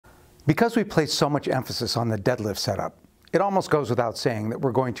Because we place so much emphasis on the deadlift setup, it almost goes without saying that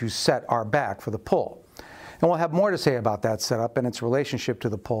we're going to set our back for the pull. And we'll have more to say about that setup and its relationship to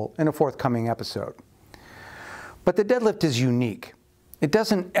the pull in a forthcoming episode. But the deadlift is unique. It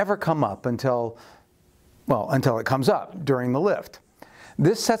doesn't ever come up until it comes up during the lift.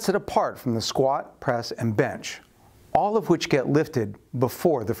 This sets it apart from the squat, press, and bench, all of which get lifted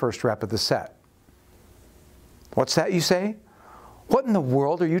before the first rep of the set. What's that, you say? What in the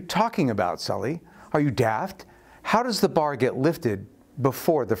world are you talking about, Sully? Are you daft? How does the bar get lifted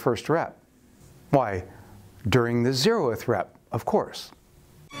before the first rep? Why, during the 0th rep, of course.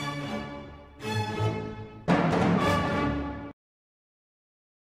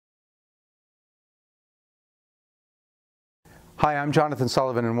 Hi, I'm Jonathon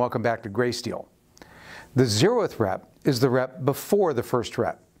Sullivan and welcome back to Greysteel. The 0th rep is the rep before the first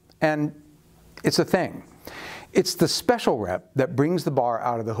rep, and it's a thing. It's the special rep that brings the bar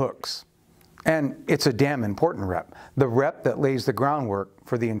out of the hooks. And it's a damn important rep, the rep that lays the groundwork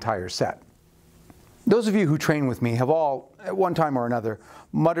for the entire set. Those of you who train with me have all, at one time or another,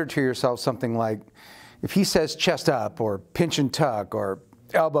 muttered to yourself something like, if he says chest up, or pinch and tuck, or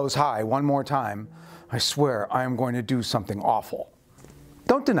elbows high one more time, I swear I am going to do something awful.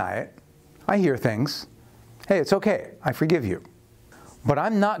 Don't deny it. I hear things. Hey, it's okay. I forgive you. But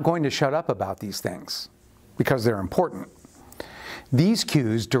I'm not going to shut up about these things, because they're important. These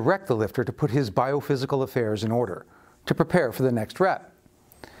cues direct the lifter to put his biophysical affairs in order, to prepare for the next rep.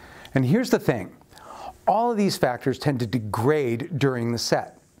 And here's the thing. All of these factors tend to degrade during the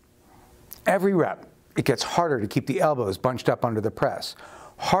set. Every rep, it gets harder to keep the elbows bunched up under the press,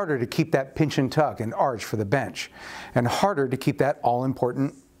 harder to keep that pinch and tuck and arch for the bench, and harder to keep that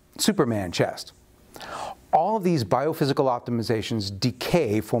all-important Superman chest. All of these biophysical optimizations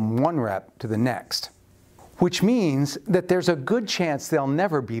decay from one rep to the next, which means that there's a good chance they'll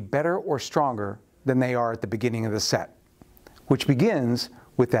never be better or stronger than they are at the beginning of the set, which begins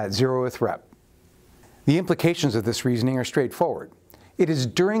with that 0th rep. The implications of this reasoning are straightforward. It is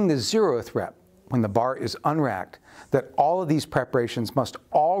during the 0th rep, when the bar is unracked, that all of these preparations must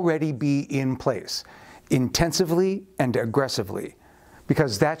already be in place, intensively and aggressively,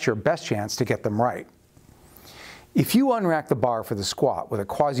 because that's your best chance to get them right. If you unrack the bar for the squat with a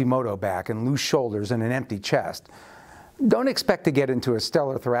Quasimodo back and loose shoulders and an empty chest, don't expect to get into a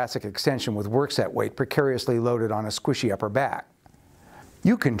stellar thoracic extension with work set weight precariously loaded on a squishy upper back.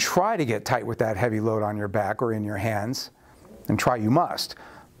 You can try to get tight with that heavy load on your back or in your hands, and try you must,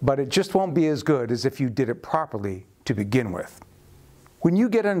 but it just won't be as good as if you did it properly to begin with. When you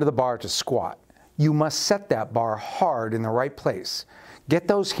get under the bar to squat, you must set that bar hard in the right place. Get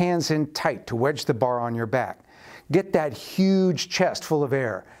those hands in tight to wedge the bar on your back. Get that huge chest full of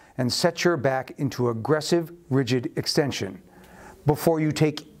air and set your back into aggressive, rigid extension before you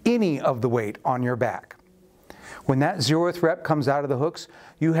take any of the weight on your back. When that 0th rep comes out of the hooks,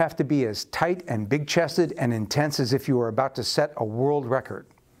 you have to be as tight and big-chested and intense as if you were about to set a world record.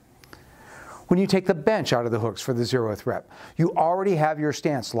 When you take the bench out of the hooks for the 0th rep, you already have your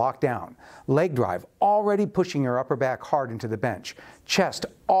stance locked down, leg drive already pushing your upper back hard into the bench, chest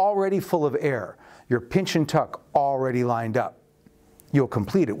already full of air, your pinch and tuck already lined up. You'll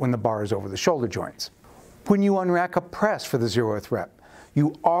complete it when the bar is over the shoulder joints. When you unrack a press for the 0th rep,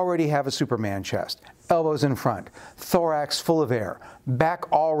 you already have a Superman chest, elbows in front, thorax full of air,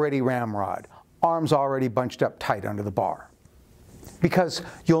 back already ramrod, arms already bunched up tight under the bar. Because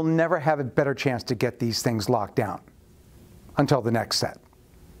you'll never have a better chance to get these things locked down until the next set.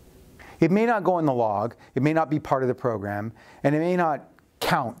 It may not go in the log, it may not be part of the program, and it may not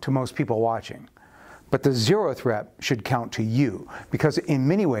count to most people watching. But the 0th rep should count to you, because in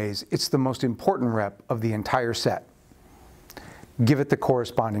many ways, it's the most important rep of the entire set. Give it the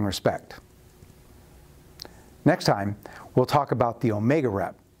corresponding respect. Next time, we'll talk about the omega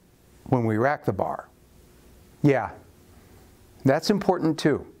rep, when we rack the bar. Yeah, that's important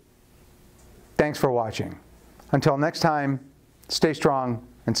too. Thanks for watching. Until next time, stay strong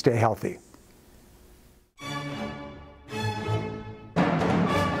and stay healthy.